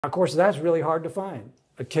Of course, that's really hard to find.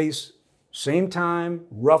 A case, same time,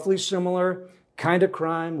 roughly similar kind of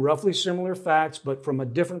crime, roughly similar facts, but from a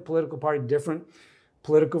different political party, different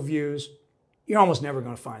political views. You're almost never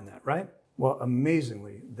going to find that, right? Well,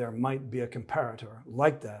 amazingly, there might be a comparator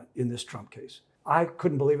like that in this Trump case. I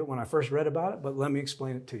couldn't believe it when I first read about it, but let me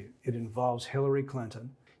explain it to you. It involves Hillary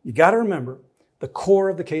Clinton. You got to remember the core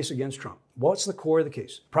of the case against Trump. What's the core of the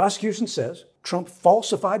case? Prosecution says Trump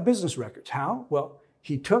falsified business records. How? Well,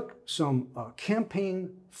 he took some campaign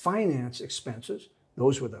finance expenses.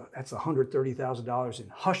 That's $130,000 in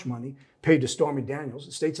hush money paid to Stormy Daniels.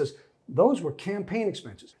 The state says those were campaign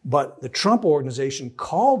expenses, but the Trump organization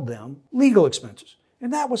called them legal expenses.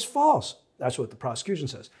 And that was false. That's what the prosecution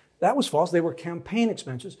says. That was false. They were campaign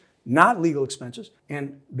expenses, not legal expenses.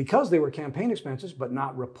 And because they were campaign expenses, but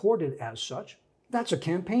not reported as such, that's a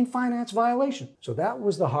campaign finance violation. So that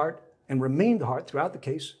was the heart and remained the heart throughout the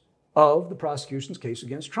case of the prosecution's case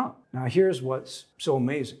against Trump. Now, here's what's so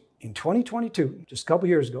amazing. In 2022, just a couple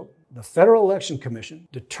years ago, the Federal Election Commission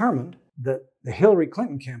determined that the Hillary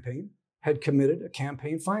Clinton campaign had committed a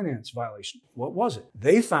campaign finance violation. What was it?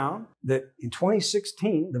 They found that in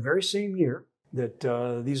 2016, the very same year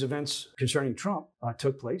that these events concerning Trump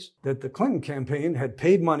took place, that the Clinton campaign had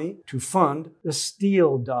paid money to fund the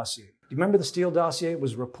Steele dossier. Do you remember the Steele dossier? It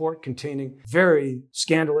was a report containing very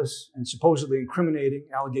scandalous and supposedly incriminating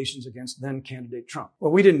allegations against then candidate Trump.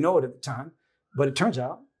 Well, we didn't know it at the time, but it turns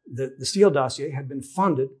out that the Steele dossier had been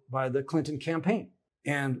funded by the Clinton campaign.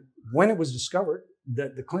 And when it was discovered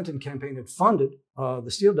that the Clinton campaign had funded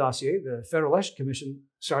the Steele dossier, the Federal Election Commission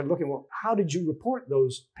started looking, well, how did you report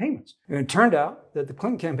those payments? And it turned out that the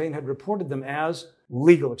Clinton campaign had reported them as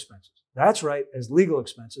legal expenses. That's right, as legal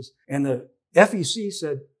expenses. And the FEC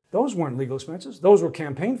said, those weren't legal expenses. Those were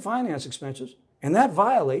campaign finance expenses. And that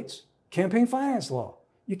violates campaign finance law.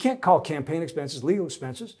 You can't call campaign expenses legal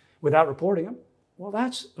expenses without reporting them. Well,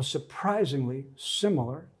 that's a surprisingly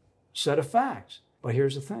similar set of facts. But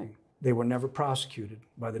here's the thing. They were never prosecuted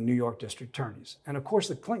by the New York district attorneys. And of course,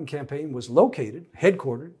 the Clinton campaign was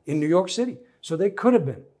headquartered in New York City. So they could have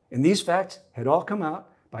been. And these facts had all come out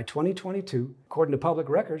by 2022. According to public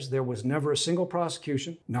records, there was never a single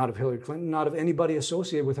prosecution, not of Hillary Clinton, not of anybody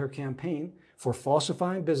associated with her campaign, for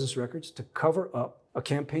falsifying business records to cover up a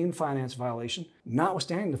campaign finance violation,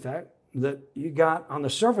 notwithstanding the fact that you got, on the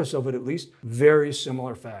surface of it at least, very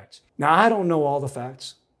similar facts. Now, I don't know all the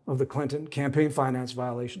facts of the Clinton campaign finance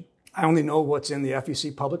violation. I only know what's in the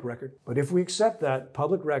FEC public record. But if we accept that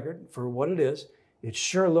public record for what it is, it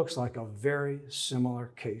sure looks like a very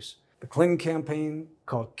similar case. The Clinton campaign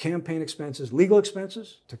called campaign expenses legal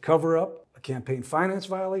expenses to cover up a campaign finance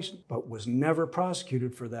violation, but was never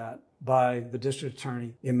prosecuted for that by the district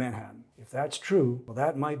attorney in Manhattan. If that's true, well,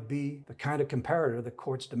 that might be the kind of comparator the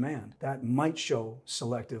courts demand. That might show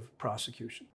selective prosecution.